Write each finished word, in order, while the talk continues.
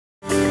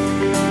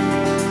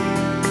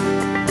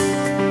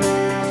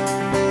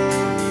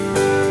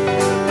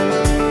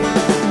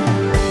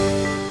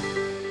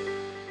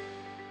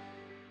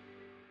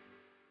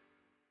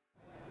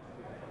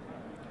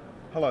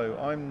Hello,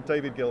 I'm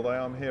David Gilday.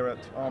 I'm here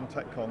at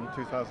TechCon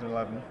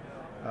 2011.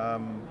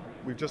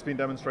 We've just been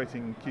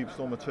demonstrating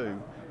CubeStormer 2,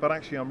 but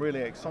actually I'm really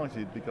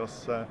excited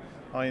because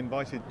I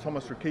invited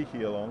Tomas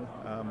Rokicki along,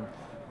 and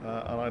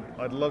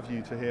I'd love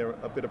you to hear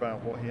a bit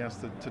about what he has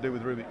to do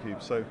with Rubik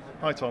cubes. So,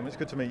 hi Tom, it's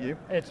good to meet you.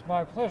 It's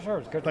my pleasure.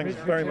 It's good to meet you.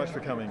 Thanks very much for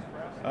coming.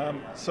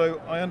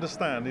 So I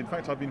understand, in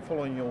fact I've been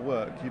following your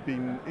work, you've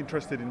been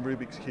interested in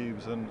Rubik's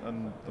cubes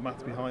and the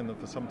maths behind them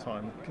for some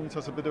time. Can you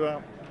tell us a bit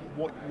about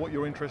what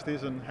your interest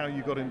is and how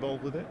you got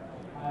involved with it?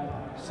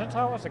 Since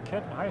I was a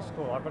kid in high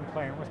school, I've been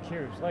playing with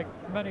cubes, like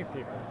many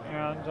people.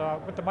 And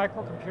with the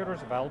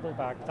microcomputers available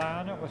back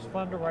then, it was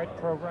fun to write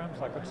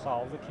programs that could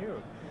solve the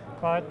cube.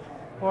 But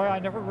boy, I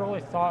never really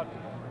thought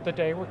the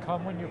day would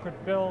come when you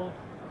could build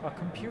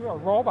a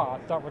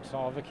robot that would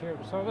solve the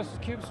cube. So this is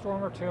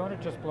CubeStormer 2, and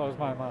it just blows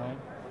my mind.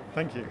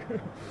 Thank you.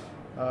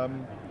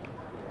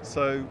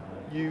 So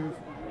you've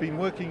been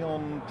working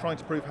on trying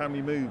to prove how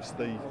many moves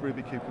the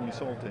Rubik cube can be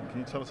solved in. Can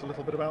you tell us a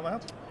little bit about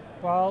that?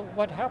 Well,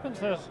 what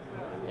happens is,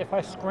 if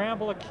I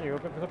scramble a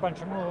cube with a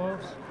bunch of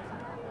moves,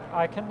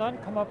 I can then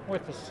come up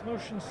with a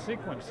solution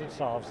sequence that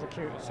solves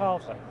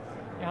it.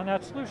 And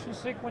that solution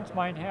sequence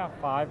might have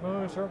 5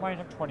 moves, or it might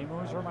have 20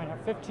 moves, or it might have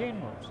 15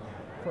 moves.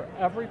 For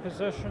every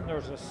position,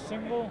 there's a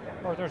single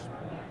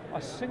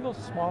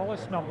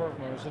smallest number of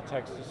moves it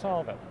takes to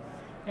solve it.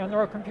 And there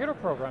are computer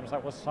programs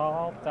that will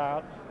solve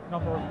that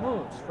number of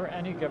moves for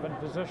any given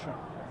position.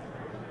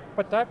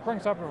 But that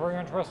brings up a very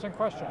interesting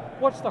question.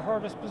 What's the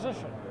hardest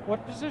position?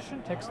 What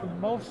position takes the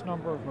most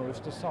number of moves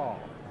to solve?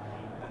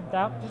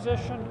 That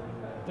position,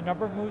 the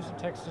number of moves it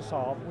takes to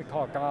solve, we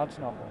call God's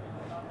number.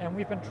 And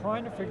we've been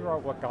trying to figure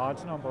out what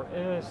God's number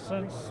is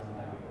since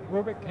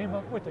Rubik came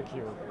up with the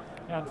cube.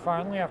 And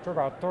finally, after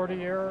about 30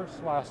 years,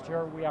 last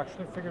year, we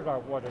actually figured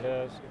out what it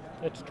is.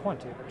 It's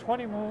 20.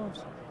 20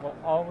 moves will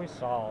always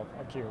solve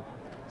a cube.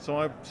 So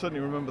I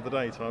certainly remember the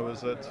date. I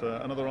was at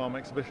another ARM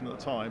exhibition at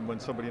the time when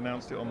somebody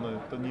announced it on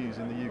the news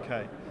in the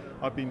UK.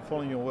 I've been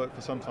following your work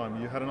for some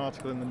time. You had an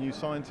article in the New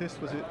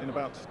Scientist, was it in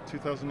about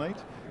 2008,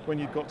 when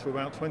you got to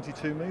about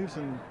 22 moves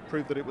and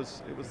proved that it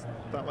was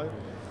that low?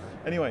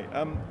 Anyway,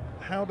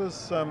 how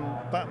does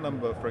that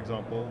number, for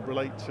example,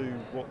 relate to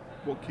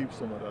what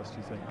CubeStormer does, do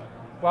you think?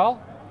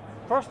 Well,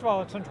 first of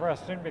all, it's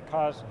interesting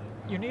because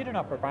you need an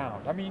upper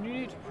bound. I mean, you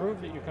need to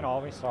prove that you can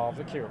always solve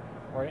the cube,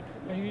 right?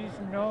 And you need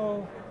to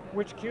know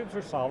which cubes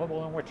are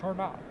solvable and which are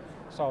not.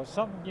 So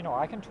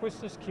I can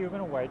twist this cube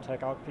in a way,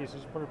 take out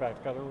pieces, put it back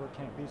together where it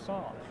can't be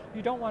solved.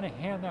 You don't want to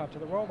hand that to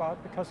the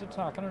robot because it's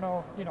not going to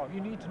know,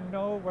 you need to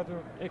know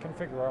whether it can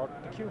figure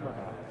out the cube or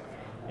not.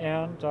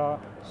 And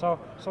so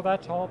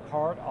that's all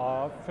part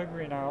of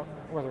figuring out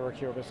whether a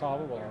cube is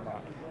solvable or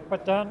not.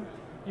 But then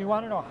you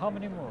want to know how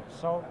many moves.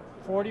 So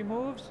 40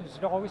 moves, is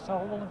it always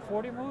solvable in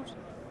 40 moves?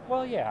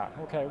 Well, yeah,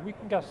 okay, we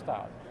can guess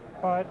that.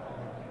 But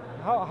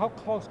how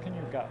close can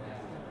you get?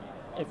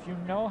 If you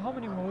know how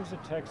many moves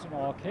it takes in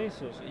all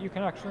cases, you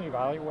can actually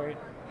evaluate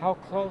how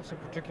close a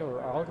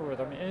particular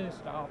algorithm is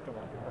to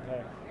optimal,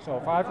 okay? So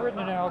if I've written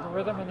an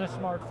algorithm in this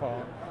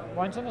smartphone,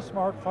 runs in the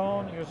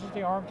smartphone, uses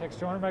the ARM, takes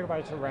 200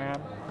 megabytes of RAM,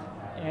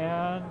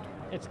 and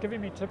it's giving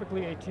me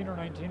typically 18 or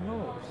 19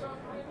 moves.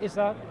 Is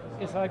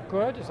that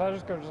good? Is that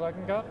as good as I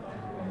can get?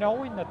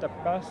 Knowing that the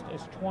best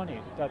is 20,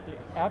 that the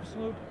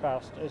absolute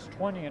best is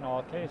 20 in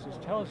all cases,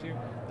 tells you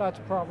that's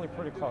probably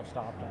pretty close to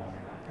optimal.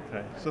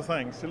 Okay, so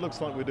thanks. It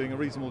looks like we're doing a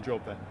reasonable job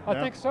then. I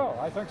think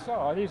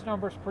so. These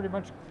numbers pretty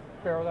much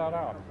bear that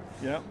out.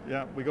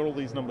 Yeah, we got all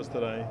these numbers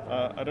today.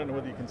 I don't know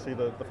whether you can see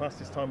the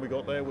fastest time we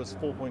got there was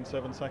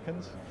 4.7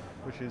 seconds,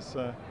 which is,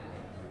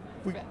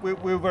 we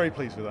were very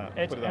pleased with that.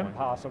 It's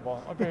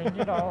impossible. I mean,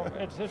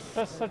 it's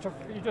just such a,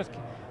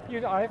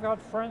 I've got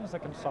friends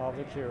that can solve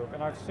the cube,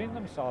 and I've seen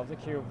them solve the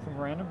cube from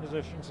random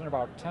positions in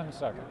about 10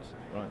 seconds.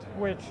 Right.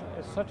 Which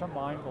is such a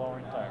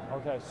mind-blowing thing.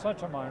 Okay,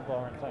 such a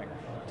mind-blowing thing.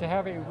 To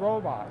have a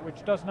robot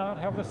which does not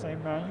have the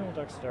same manual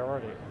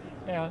dexterity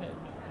and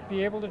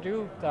be able to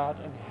do that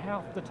in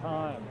half the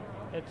time,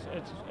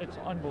 it's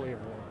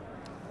unbelievable.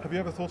 Have you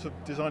ever thought of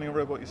designing a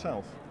robot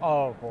yourself?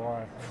 Oh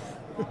boy.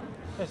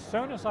 As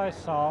soon as I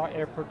saw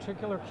a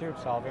particular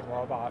cube-solving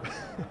robot,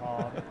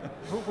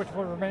 which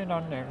will remain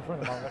unnamed for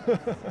the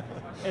moment,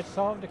 it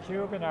solved a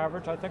cube in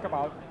average, I think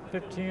about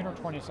 15 or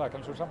 20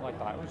 seconds or something like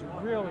that. It was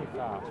really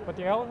fast, but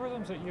the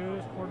algorithms it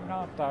used were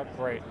not that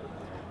great.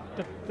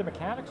 The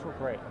mechanics were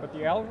great, but the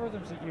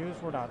algorithms it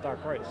used were not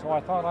that great. So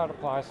I thought I'd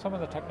apply some of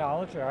the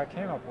technology I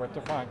came up with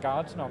to find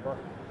God's number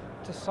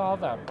to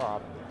solve that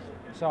problem.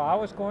 So I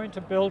was going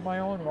to build my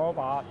own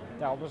robot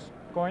that was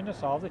going to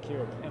solve the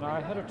cube, and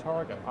I had a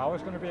target. I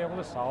was going to be able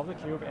to solve the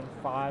cube in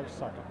 5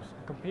 seconds,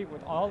 compete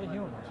with all the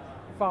humans,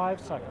 5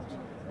 seconds.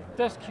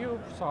 This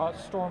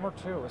CubeStormer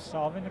 2 is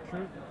solving the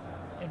cube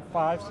in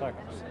 5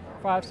 seconds,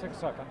 5-6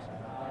 seconds.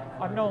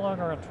 I'm no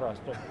longer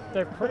interested.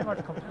 They've pretty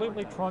much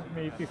completely trumped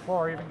me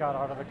before I even got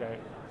out of the gate.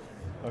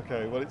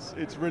 Okay, well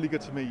it's really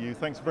good to meet you.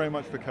 Thanks very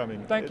much for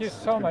coming. Thank you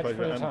so much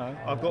for your time.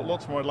 I've got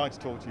lots more I'd like to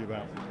talk to you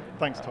about.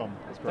 Thanks, Tom.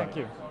 It's great. Thank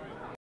you.